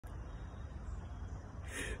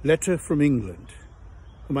Letter from England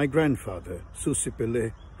for my grandfather,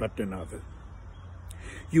 Susipile Ratnanathan.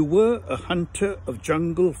 You were a hunter of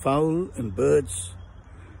jungle fowl and birds,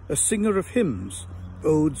 a singer of hymns,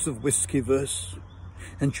 odes of whisky verse,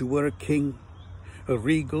 and you were a king, a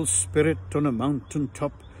regal spirit on a mountain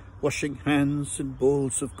top, washing hands in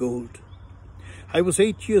bowls of gold. I was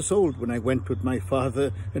 8 years old when I went with my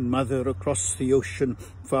father and mother across the ocean,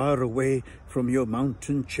 far away from your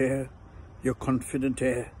mountain chair, your confident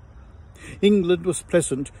air. England was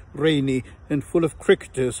pleasant, rainy, and full of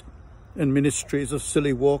cricketers and ministries of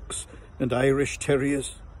silly walks and Irish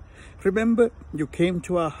terriers. Remember, you came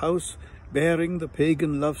to our house bearing the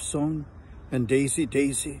pagan love song and Daisy,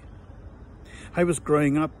 Daisy. I was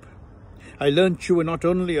growing up. I learnt you were not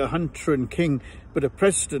only a hunter and king, but a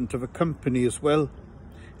president of a company as well,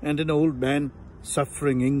 and an old man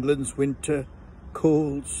suffering England's winter,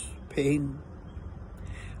 colds, pain.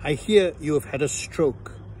 I hear you have had a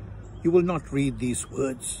stroke. You will not read these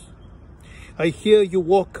words. I hear you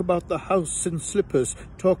walk about the house in slippers,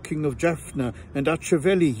 talking of Jaffna and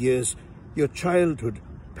Achavelli years, your childhood,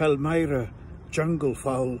 Palmyra, jungle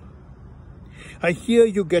fowl. I hear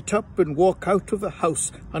you get up and walk out of the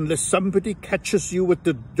house unless somebody catches you at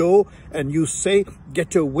the door and you say,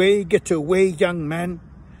 get away, young man.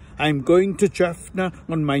 I'm going to Jaffna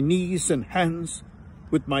on my knees and hands,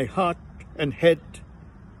 with my heart and head,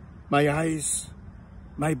 my eyes,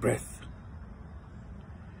 my breath.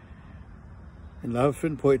 In love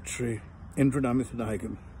and poetry, Indran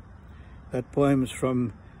Amirthanayagam. That poem is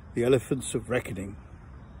from The Elephants of Reckoning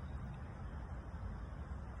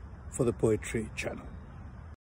for the Poetry Channel.